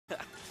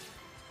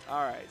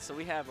All right, so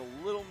we have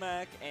a Little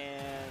Mac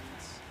and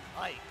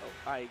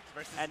Ike,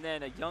 and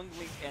then a Young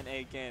Link and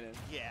a Ganon.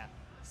 Yeah.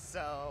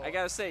 So I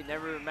gotta say,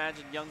 never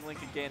imagined Young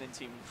Link and Ganon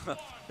teaming up.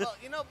 Well,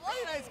 you know,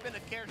 Bloodynite's been a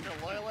character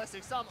loyalist.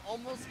 We saw him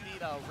almost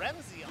beat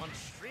Remzi on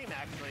stream,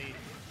 actually.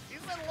 He's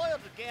been loyal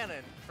to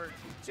Ganon for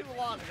too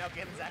long, and now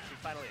Ganon's actually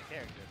finally a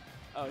character.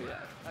 Oh,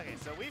 yeah. Okay,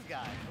 so we've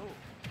got... Ooh.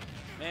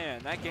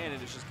 Man, that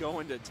Ganon is just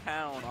going to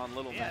town on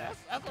Little Yeah, Mac.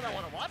 that's what I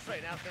want to watch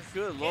right now.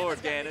 Good Lord,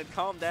 Ganon,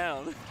 calm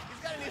down. He's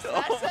got a new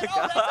smash Oh, set. my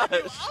Oh, that's a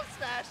new gosh. up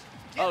smash.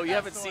 Oh, you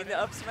haven't seen the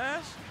up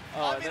smash?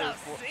 Oh, I mean, I've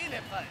seen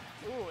it, but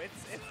ooh,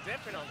 it's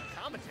different on the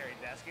commentary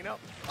desk, you know?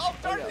 Oh,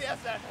 started the up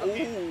smash.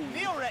 Okay, Ooh.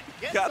 Nioret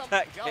gets Got something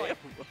that going.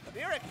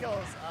 camera. Nioret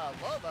kills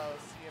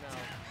Lobos, you know.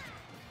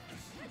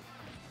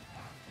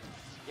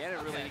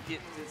 Ganon really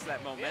gets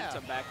that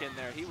momentum back in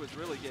there. He was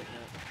really getting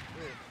it.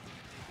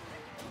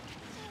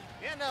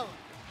 Yeah, no,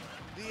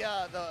 the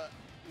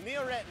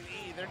Nioret and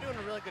E, they're doing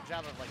a really good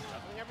job of like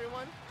juggling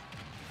everyone.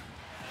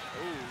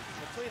 Ooh.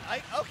 Between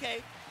Ike,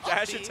 okay.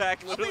 Dash up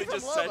attack B, literally up B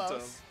from just sent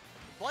Lobos. him.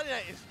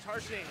 Bloodynite is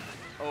charging.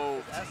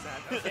 Oh. That's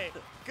okay.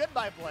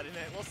 Goodbye,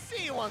 Bloodynite. We'll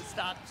see you on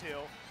stock 2.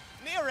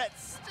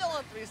 Nioret's still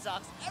on 3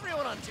 stocks.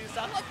 Everyone on 2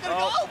 stocks. Let's go.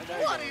 Oh,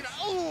 Bloodynite.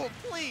 Oh,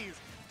 please.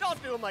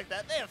 Don't do them like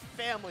that. They have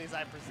families,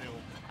 I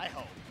presume. I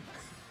hope.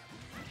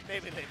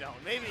 Maybe they don't.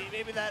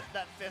 Maybe that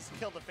fist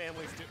killed the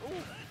families too.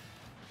 Ooh.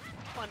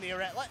 Come on,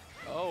 Nioret.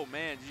 Oh,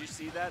 man. Did you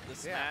see that? The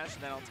smash,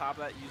 and then on top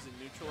of that, using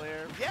neutral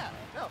air. Yeah.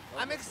 No.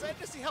 I'm excited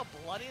to see how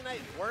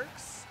Bloodynite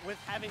works with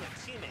having a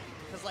teammate.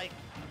 Because, like,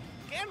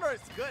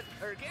 Ganon's good,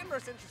 or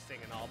Ganon's interesting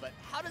and all, but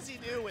how does he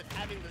do with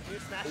having this new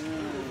smash?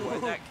 Ooh,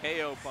 and that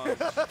KO punch.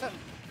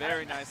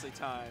 Very nicely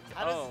timed.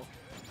 Oh.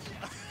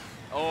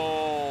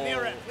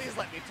 Nioret, please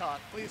let me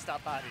talk. Please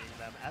stop bodying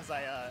them as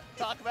I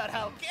talk about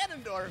how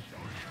Ganondorf,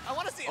 I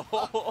want to see.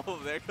 Oh,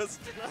 there goes.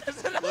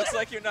 Looks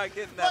like you're not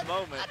getting that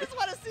moment. I just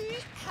want to see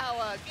how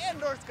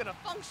Ganondorf's going to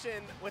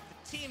function with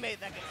the teammate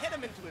that can hit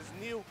him into his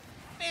new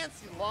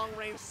fancy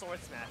long-range sword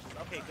smashes.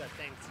 Okay, good,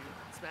 thanks.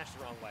 You smashed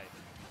the wrong way.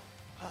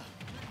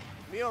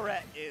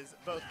 Nioret is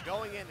both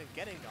going in and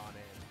getting gone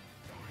in.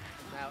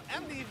 Now,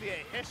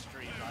 MDVA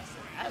history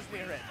lesson as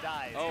Nioret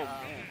dies. Oh,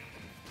 man.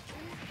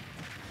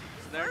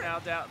 So they're now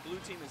down, blue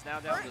team is now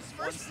down to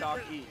 1 stock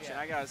each. And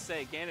I got to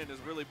say, Ganon is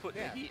really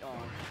putting the heat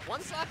on.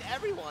 1 stock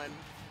everyone.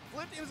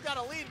 Blue team's got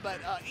a lead, but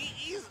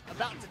EE's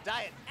about to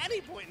die at any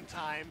point in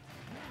time.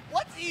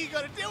 What's E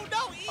going to do?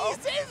 No, E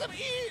saves him.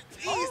 E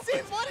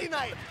saves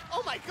Bloodynite.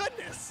 Oh, my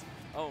goodness.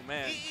 Oh,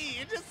 man. EE,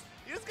 you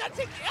just gotta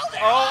take the L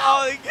there.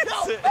 Oh, he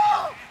gets it.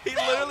 No, he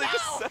literally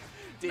just.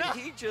 Did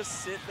he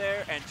just sit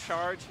there and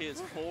charge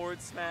his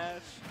forward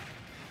smash?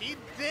 He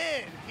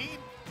did. He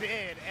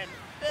did. And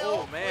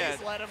Phil,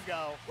 please let him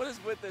go. What is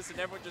with this and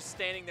everyone just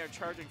standing there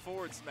charging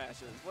forward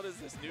smashes? What is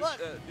this? New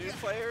new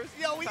players?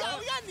 Yo, we got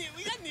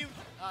new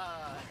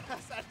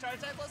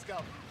charge type. Let's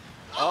go.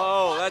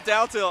 Oh, that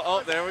down tilt.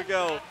 Oh, there we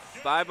go.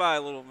 Bye bye,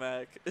 Little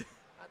Mac.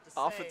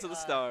 Off into the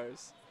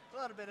stars. A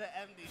little bit of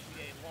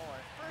MDVA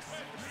lore. First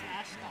Super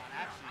Smash Con,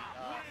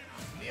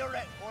 actually.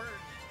 Nioret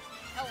ordered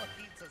hella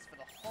pizzas for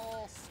the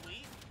whole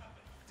suite.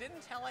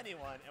 Didn't tell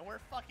anyone, and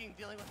we're fucking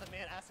dealing with a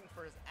man asking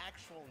for his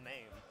actual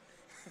name.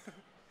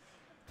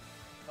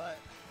 But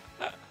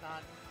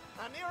not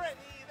Nioret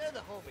and E, they're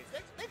the homies.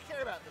 They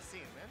care about the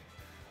scene, man.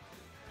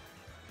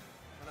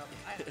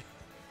 I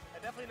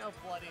definitely know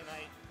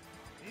Bloodynite.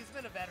 He's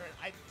been a veteran.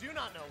 I do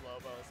not know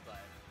Lobos, but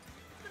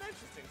it's been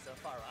interesting so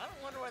far. I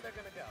don't wonder where they're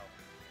gonna go.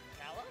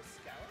 Kalos.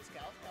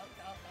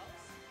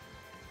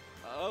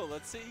 Oh,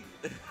 let's see.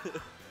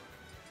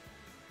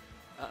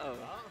 Uh-oh.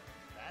 Well,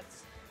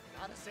 that's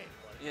not a safe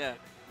one. Yeah,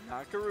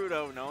 not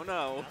Gerudo.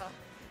 No.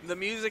 The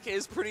music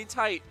is pretty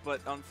tight, but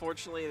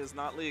unfortunately it is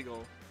not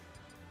legal.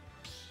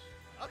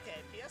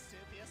 Okay, PS2.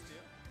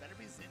 Better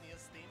be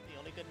Zinnia's theme, the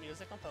only good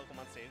music on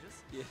Pokemon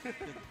stages. Yeah.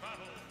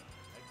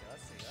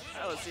 Let's see.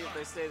 Let's see if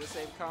they stay the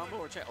same combo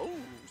or change. Oh,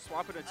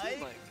 swapping a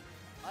team link.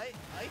 Ike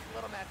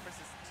Little Mac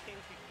versus Tink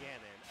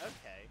Ganon.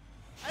 Okay.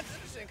 That's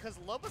interesting because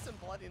Lobos and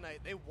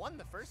Bloodynite, they won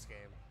the first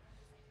game.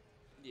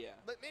 Yeah.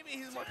 But maybe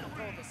he's more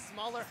comfortable with a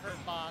smaller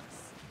hurt box,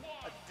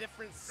 a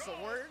different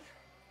sword,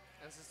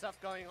 and some stuff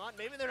going on.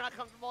 Maybe they're not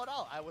comfortable at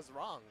all. I was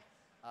wrong.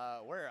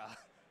 We're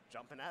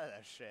jumping out of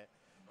that shit.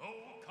 No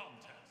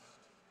contest.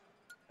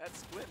 That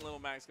squint Little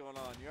Mac's going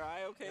on. Your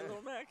eye okay,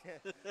 Little Mac?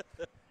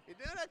 You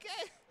doing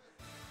okay?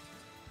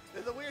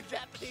 Did the weird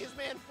Japanese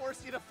man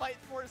force you to fight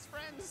for his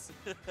friends?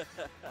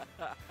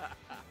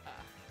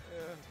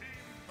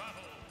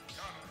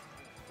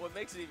 What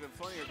makes it even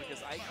funnier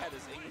because Ike had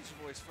his English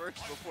voice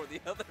first before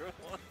the other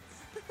ones.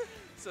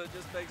 So it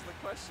just begs the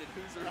question,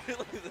 who's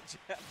really the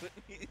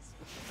Japanese?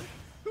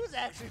 Who's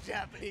actually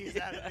Japanese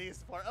out of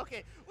these four?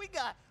 Okay, we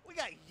got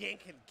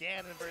Yank and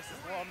Ganon versus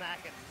Lil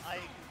Mac and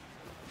Ike.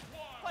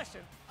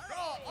 Question,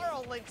 are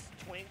all Links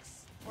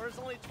twinks, or is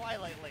only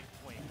Twilight Link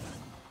twinks?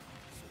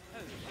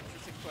 That is an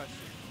interesting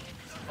question.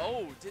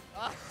 Oh,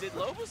 did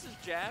Lobos'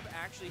 jab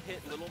actually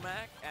hit Little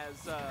Mac as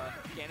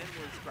Ganon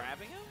was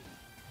grabbing him?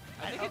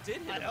 I think it did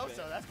hit him. I hope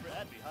so.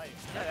 That'd be hype.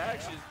 That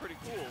actually is pretty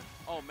cool.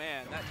 Oh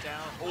man, that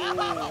down. Oh,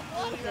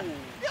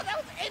 yeah, that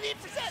was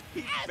 80%.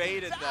 He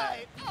baited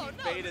that. Oh, he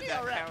no, baited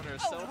that Nioret. counter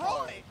Oh, so Roy.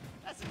 hard.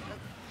 That's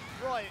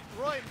Roy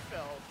and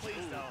Phil.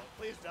 Please don't.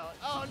 Please don't.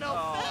 Oh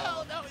no,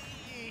 Phil. No.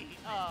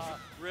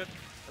 Rip.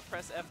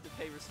 Press F to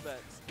pay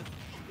respects.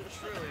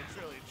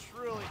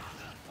 Truly.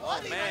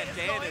 Oh man,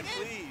 Ganon,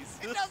 please.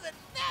 please. It doesn't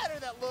matter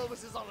that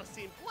Lobos is on the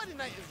scene.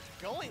 Bloodynite is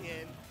going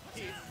in.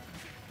 He's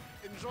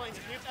enjoying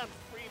newfound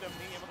freedom,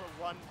 being able to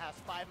run past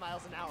 5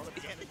 miles an hour with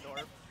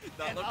Ganondorf.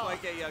 That looked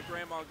like a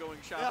grandma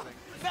going shopping.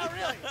 No,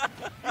 really.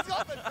 He's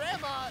got the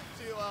grandma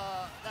to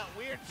that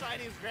weird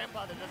Chinese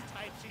grandpa that does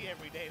Tai Chi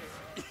every day.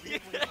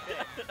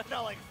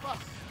 No, like,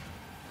 fuck.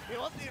 He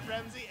wants to eat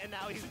Remzi, and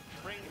now he's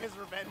bringing his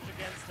revenge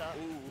against a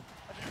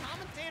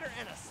commentator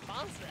and a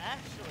sponsor,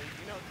 actually.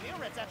 You know,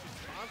 Nioret's actually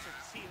sponsored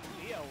Team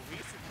Neo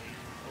recently.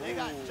 They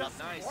got just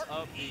nice Morton,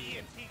 up E,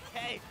 and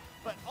TK.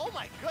 But, oh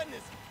my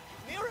goodness,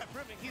 Nioret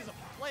proving he's a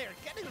player,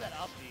 getting that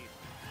up B.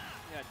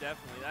 Yeah,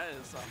 definitely. That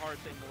is a hard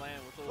thing to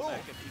land with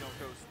Lobos if you don't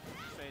go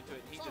straight into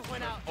it. He just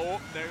went out. Oh,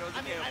 there goes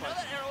the I know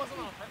that arrow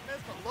wasn't on purpose,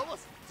 but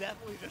Lobos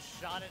definitely just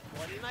shot at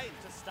Bloodynite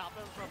to stop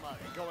him from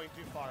going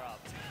too far up.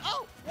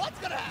 Oh, what's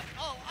gonna happen?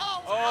 Oh,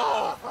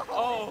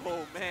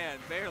 man,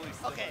 barely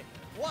still. Okay,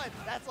 one,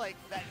 that's like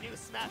that new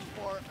Smash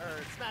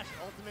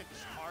Ultimate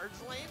charge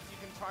lanes. You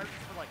can charge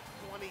for like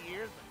 20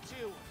 years, but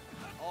two,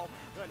 oh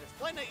my goodness.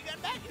 Bloodynite, you got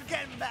him back? You're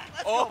getting back.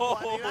 Let's go,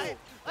 Bloodynite.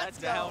 Let's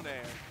go. Down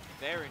air.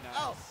 Very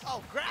nice.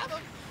 Oh, grab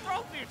him.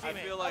 Throw him to your teammate.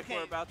 I feel like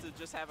we're about to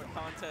just have a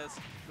contest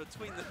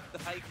between the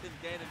Ike and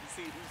Ganon to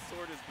see whose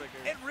sword is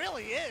bigger. It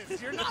really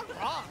is. You're not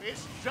wrong.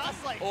 It's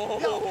just like,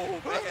 who's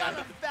got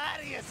the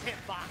fattiest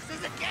hitbox?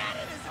 Is it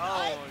Ganon? Is it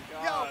Ike?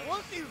 God.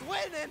 Once he's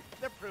winning,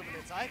 they're proving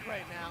it's Ike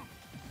right now.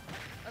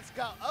 Let's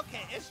go.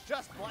 Okay, it's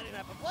just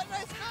Bloodynite, but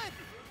Bloodynite's good.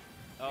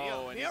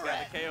 Oh, and he's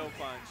got the KO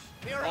punch.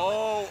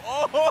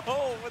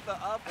 Nioret with the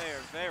up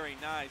air. Very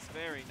nice,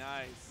 very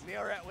nice.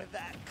 Nioret with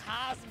that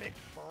cosmic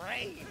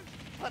brain,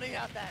 putting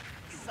out that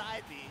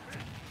side B.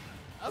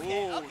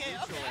 Okay. I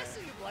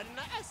see you,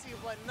 Bloodynite.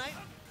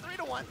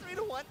 3-1.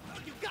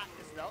 You got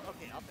this, though.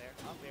 Okay, up there.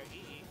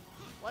 EE.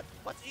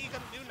 What's E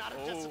gonna do? Not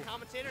just a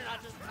commentator,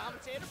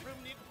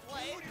 proving you can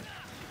play.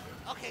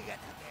 Okay, got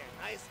that there.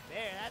 Nice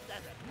there.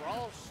 That's a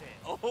brawl shit.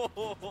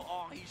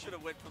 He should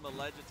have went from the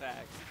ledge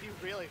attack. He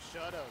really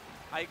should have.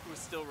 Ike was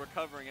still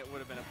recovering. It would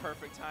have been a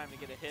perfect time to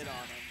get a hit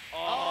on him.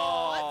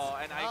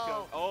 And Ike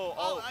goes,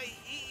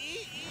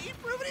 E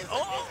proving he's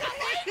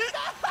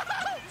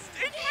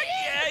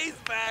yeah, he's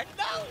back.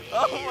 No,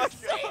 my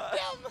saved God.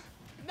 him.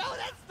 No,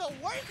 that's the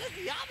worst. That's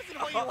the opposite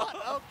of what you want.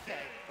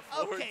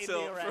 Okay,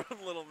 Nioret.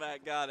 From Little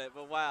Mac got it,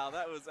 but wow,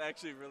 that was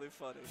actually really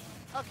funny.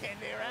 Okay,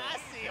 Nioret, I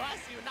see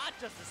you. Not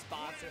just a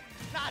sponsor,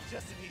 not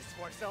just an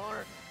esports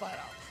owner, but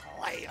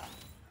a player.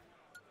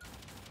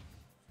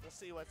 We'll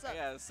see what's up. I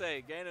gotta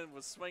say, Ganon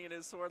was swinging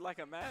his sword like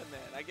a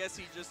madman. I guess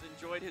he just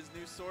enjoyed his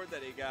new sword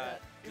that he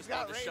got. He's just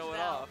wanted to show it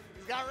off.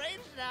 He's got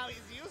range now.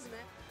 He's using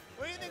it.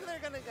 Where do you think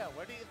they're gonna go?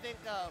 Where do you think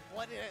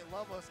Bloodynite and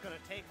Lobos gonna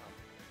take them?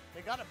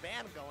 They got a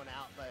band going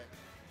out, but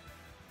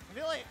I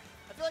feel like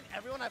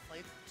everyone I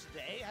played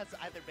today has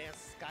either banned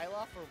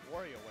Skyloft or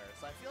WarioWare,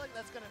 so I feel like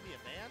that's gonna be a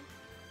ban.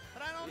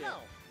 But I don't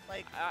know.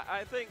 Like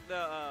I think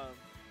the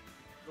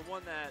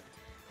one that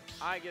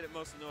I get it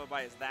most annoyed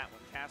by is that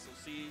one, Castle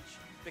Siege,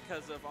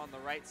 because of on the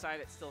right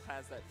side it still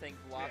has that thing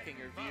blocking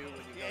your view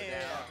when you go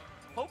down.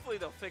 Hopefully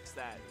they'll fix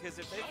that, because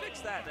if they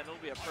fix that, then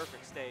it'll be a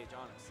perfect stage,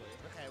 honestly.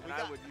 Okay, and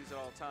I would use it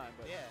all the time.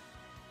 But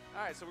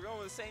all right, so we're going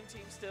with the same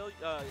team still,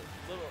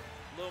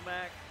 Lil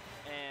Mac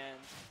and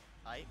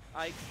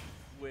Ike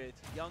with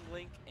Young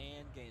Link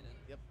and Ganon.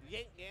 Yep,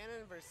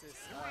 Ganon versus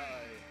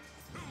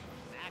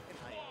Mac and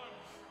Ike.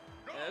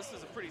 Yeah, this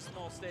is a pretty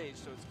small stage,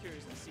 so it's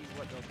curious to see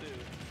what they'll do.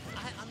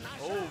 I'm not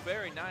sure. Oh,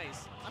 very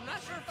nice. I'm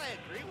not sure if I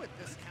agree with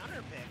this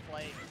counter pick.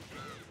 Like,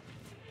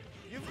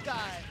 you've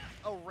got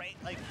a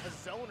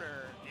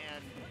zoner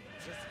and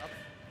just a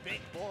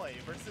big boy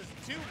versus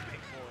two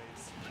big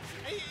boys.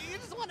 And you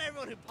just want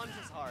everyone who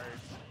punches hard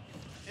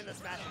in this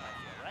matchup, I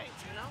feel, right?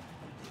 You know?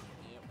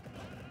 Yep.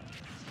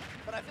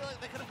 But I feel like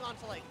they could have gone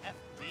to like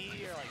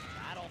FD or like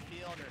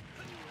Battlefield or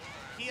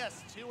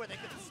PS2 where they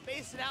could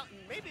space it out and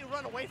maybe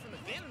run away from the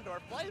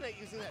Ganondorf. Bloodynite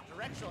using that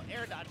directional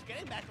air dodge,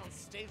 getting back on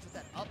stage with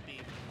that up B.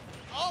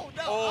 Oh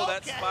no! Oh,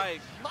 that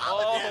spike!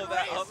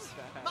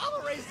 Mama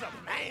raised a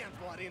man,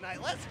 Bloodynite.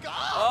 Let's go!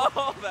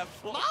 Oh, that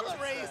floor Mama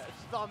raised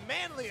the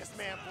manliest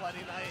man,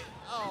 Bloodynite.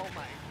 Oh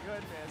my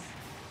goodness.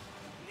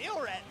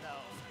 Nioret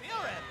though.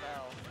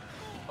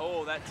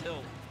 Oh, that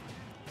tilt.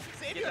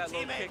 Save Get your that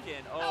teammate. little kick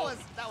in. Oh.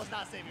 That was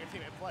not saving your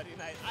teammate,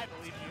 Bloodynite. I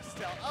believe you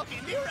still. Okay,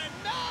 Nioret,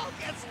 no!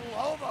 Gets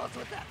Lobos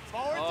with that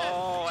forward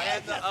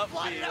and the up B.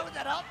 Bloodynite with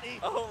that up B.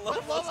 Oh,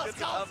 Lobos gets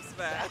an up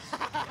smash.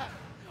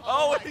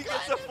 Oh, and he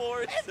gets a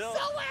forward tilt.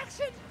 It's so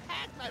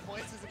action-packed. My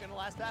voice isn't going to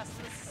last past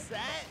the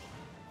set.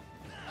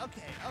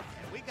 Okay.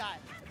 We got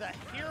the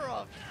hero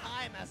of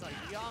time as a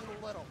young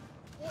little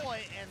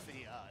boy and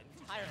the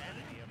entire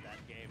entity of that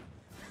game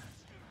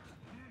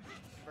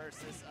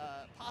versus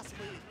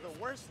possibly the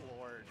worst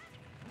Lord.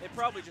 They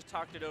probably just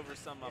talked it over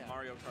some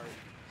Mario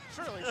Kart.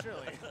 Surely,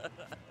 surely.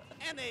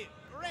 And a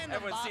random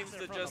Everyone seems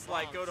boxer to from just the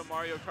like go Bronx. to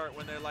Mario Kart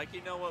when they're like,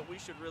 you know what, we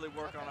should really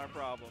work on our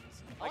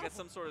problems. Like it's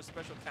some sort of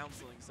special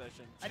counseling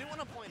session. I do want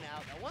to point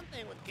out that one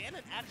thing with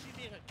Ganon actually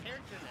being a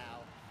character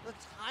now, the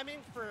timing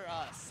for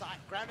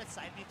grounded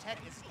side B tech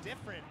is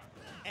different.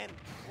 And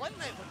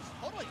Bloodynite was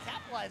totally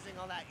capitalizing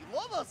on that.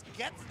 Lobos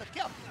gets the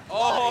kill.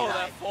 Oh, Bloodynite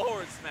that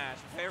forward smash.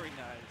 Very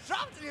nice.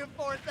 drops it in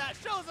forward smash,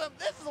 shows him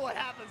this is what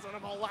happens when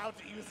I'm allowed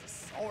to use a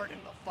sword in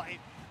the fight.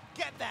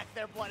 Get back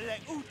there,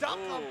 Bloodynite. Ooh,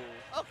 dunk him.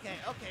 Okay,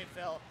 okay,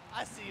 Phil.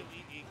 I see you,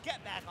 EE.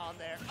 Get back on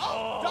there.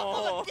 Oh,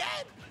 dunk him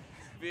again.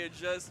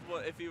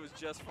 If he was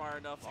just far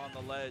enough on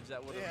the ledge,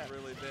 that would have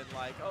really been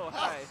like, oh,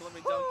 hi, let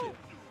me dunk you.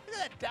 Look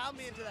at that down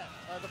B into that,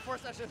 the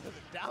force smash into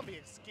the down B,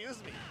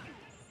 excuse me.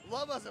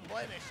 Lobos and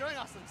Bloodynite showing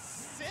off some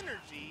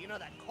synergy, you know,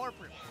 that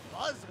corporate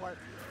buzzword.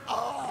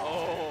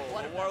 Oh,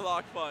 what a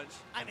Warlock punch.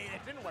 I mean,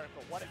 it didn't work,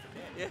 but what if it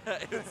did?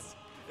 Yeah, it's,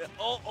 he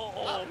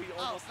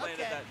almost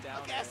landed that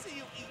down. Okay, I see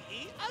you,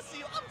 EE. I see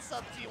you. I'm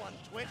sub to you on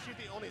Twitch. You're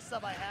the only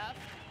sub I have.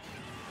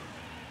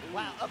 Ooh.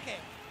 Wow, okay.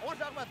 I want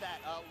to talk about that.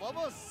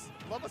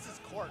 Lobos'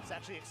 corpse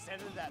actually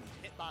extended that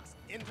hitbox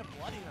into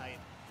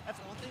Bloodynite. That's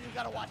one thing you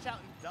got to watch out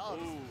in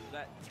dubs. Ooh,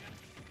 that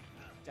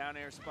down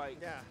air spike.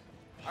 Yeah.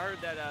 I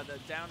heard that the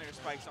down air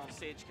spikes on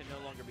stage can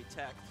no longer be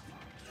teched.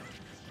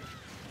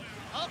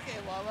 Okay,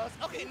 Lobos.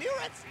 Okay,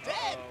 Nioret's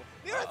dead.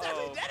 Nioret's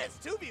actually dead. It's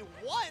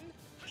 2v1.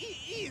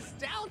 EE's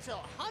down to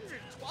 112%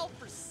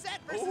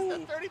 versus the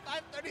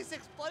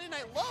 35-36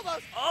 Bloodynite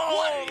Lobos. Oh,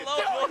 what are you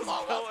doing,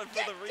 Lobos? Going for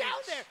Get the reach.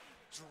 down there.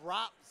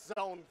 Drop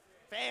zone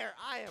fair.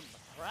 I am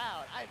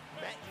proud. I've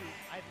met you.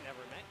 I've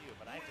never met you,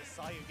 but I just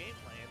saw you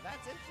gameplay, and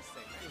that's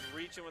interesting. Just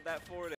reaching with that forward